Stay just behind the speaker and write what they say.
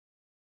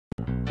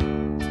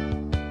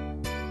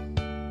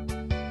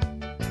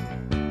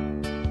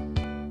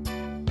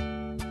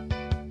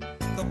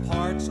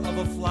parts of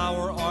a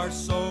flower are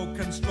so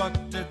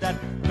constructed that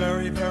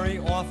very, very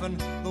often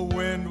the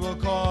wind will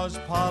cause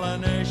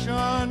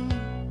pollination.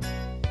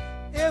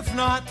 If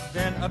not,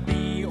 then a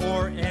bee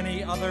or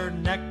any other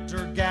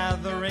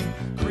nectar-gathering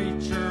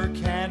creature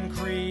can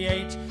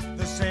create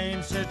the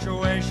same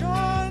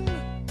situation.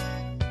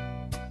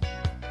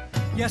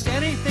 Yes,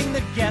 anything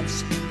that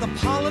gets the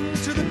pollen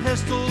to the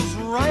pistils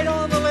right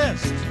on the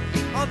list.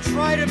 I'll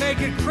try to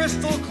make it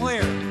crystal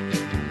clear.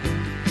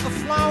 A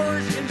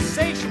flower's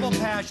insatiable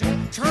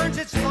passion turns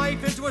its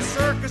life into a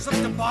circus of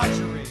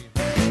debauchery.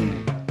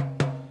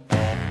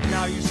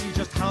 Now you see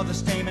just how the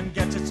stamen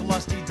gets its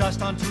lusty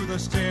dust onto the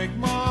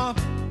stigma,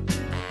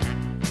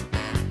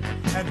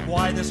 and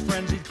why this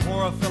frenzied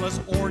chlorophyllous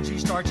orgy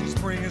starchy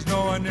spring is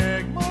no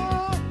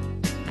enigma.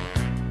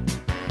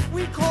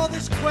 We call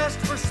this quest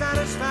for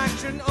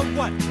satisfaction of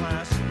what,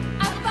 class?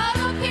 A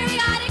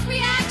photoperiodic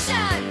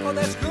reaction! Oh,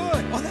 that's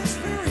good. Oh, that's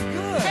very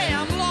good. Hey,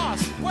 I'm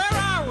lost. Where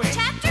are we?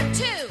 Chapter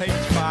 2. Page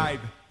 5.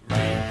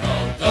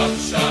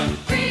 Reproduction.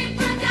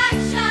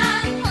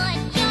 Reproduction. Put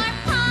your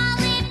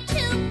pollen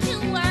tube to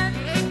work.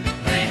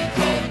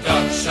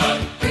 Reproduction.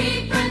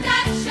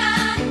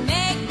 Reproduction.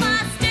 Make my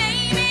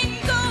stamen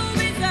go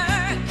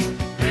berserk.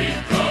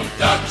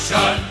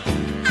 Reproduction.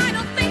 I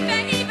don't think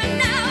they even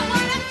know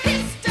what a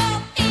pistil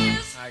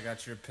is. I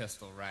got your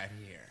pistol right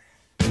here.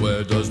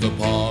 Where does the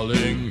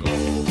pollen go?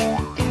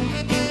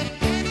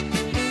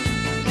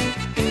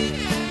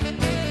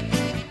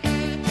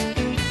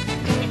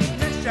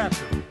 Next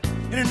chapter.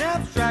 In an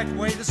abstract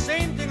way, the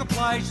same thing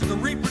applies to the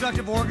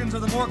reproductive organs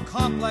of the more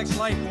complex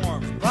life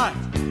forms. But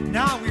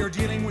now we are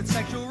dealing with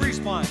sexual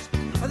response.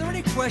 Are there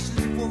any questions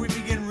before we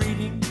begin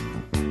reading?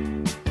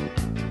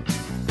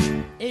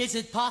 Is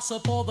it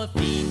possible the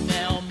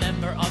female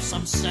member of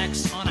some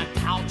sex on a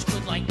couch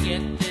could like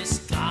get this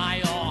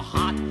guy all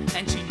hot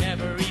and she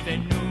never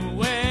even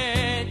knew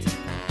it?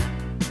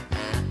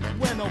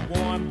 When a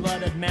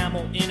warm-blooded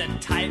mammal in a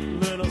tight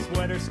little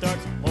sweater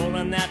starts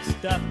pulling that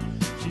stuff,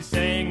 she's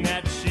saying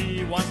that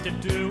she wants to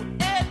do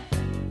it.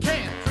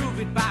 Can't prove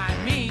it by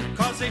me,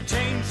 Cause they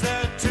change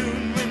their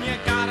tune when you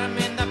got 'em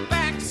in the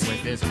backseat.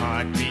 with his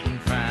heart beating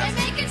They fast.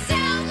 make it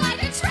sound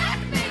like a track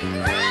beat.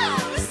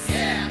 Gross!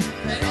 Yeah,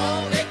 and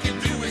all they can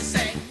do is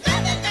say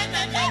reproduction.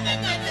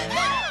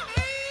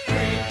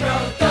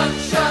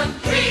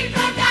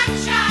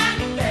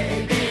 Reproduction!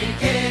 Baby,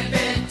 give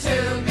it to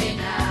me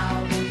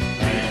now.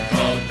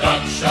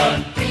 Reproduction.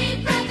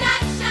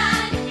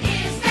 Reproduction!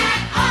 Is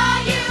that all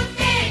you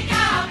think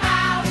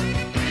about?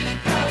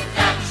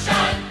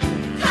 Reproduction!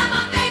 Come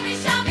on, baby,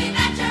 show me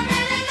that you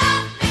really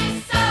love me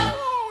so.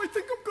 Oh, I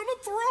think I'm gonna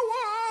throw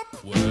up.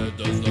 Where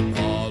does the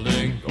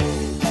pollen go?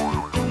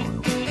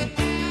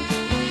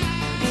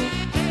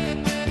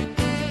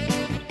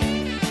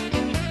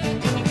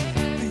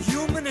 The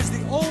human is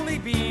the only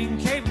being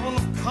capable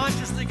of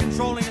consciously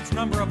controlling its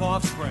number of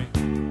offspring.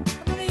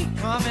 Have any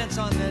comments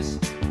on this?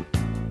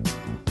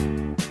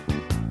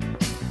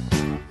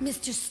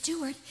 Mr.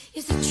 Stuart,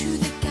 is it true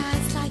that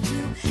guys like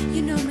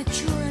you know,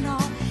 mature and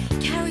all,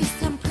 carry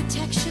some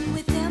protection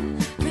with them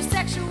for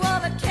sexual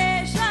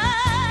occasion?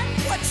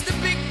 What's the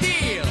big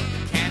deal?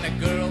 Can a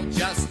girl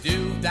just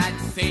do that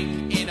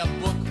thing in a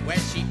book where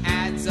she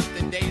adds up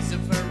the days of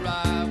her,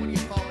 what do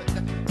you call it,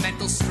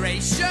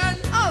 menstruation?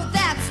 Oh,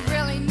 that's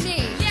really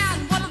neat. Yeah,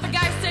 and what do the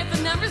guys say if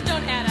the numbers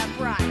don't add up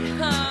right,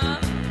 huh?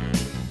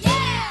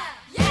 Yeah!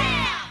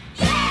 Yeah!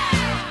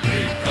 Yeah!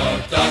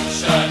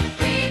 Reproduction.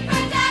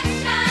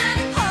 Reproduction!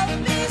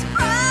 Hope he's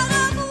proud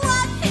of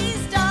what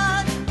he's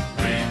done.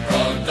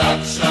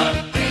 Reproduction.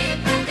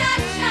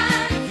 Reproduction!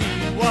 He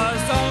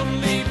was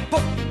only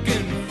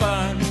poking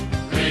fun.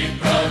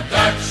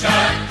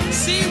 Reproduction.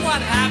 See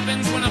what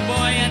happens when a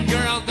boy and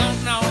girl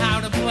don't know how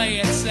to play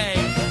it safe.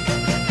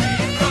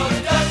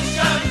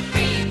 Reproduction.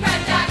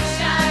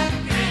 Reproduction!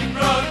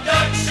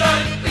 Reproduction.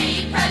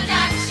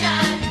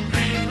 Reproduction!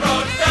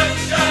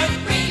 Reproduction.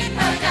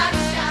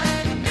 Reproduction!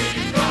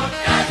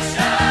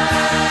 Reproduction.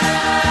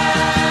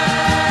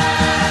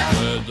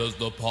 Where does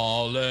the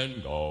pollen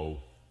go?